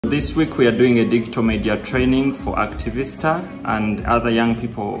this week we are doing a digital media training for Activista and other young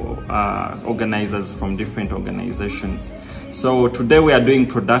people, organizers from different organizations. So today we are doing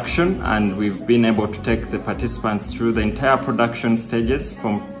production, and we've been able to take the participants through the entire production stages.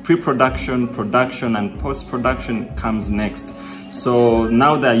 From pre-production, production, and post-production comes next. So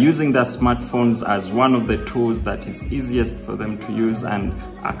now they're using their smartphones as one of the tools that is easiest for them to use and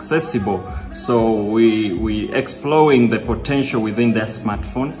accessible. So we exploring the potential within their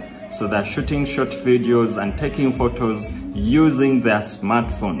smartphones. So they're shooting short videos and taking photos using their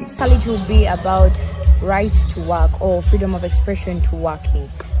smartphones. It will be about right to work or freedom of expression to working.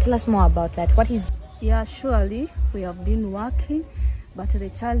 Tell us more about that. What is? Yeah, surely we have been working, but the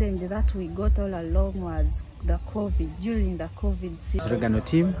challenge that we got all along was the COVID, during the COVID season. As Regano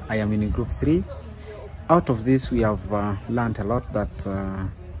team, I am in group 3. Out of this, we have learned a lot that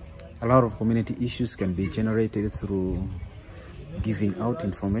a lot of community issues can be generated through giving out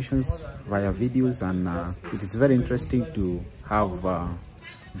information via videos, and it is very interesting to have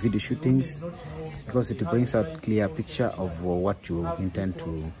video shootings because it brings out clear picture of what you intend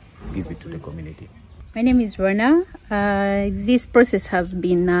to give it to the community. My name is Rona. This process has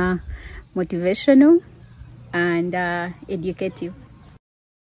been motivational and educative.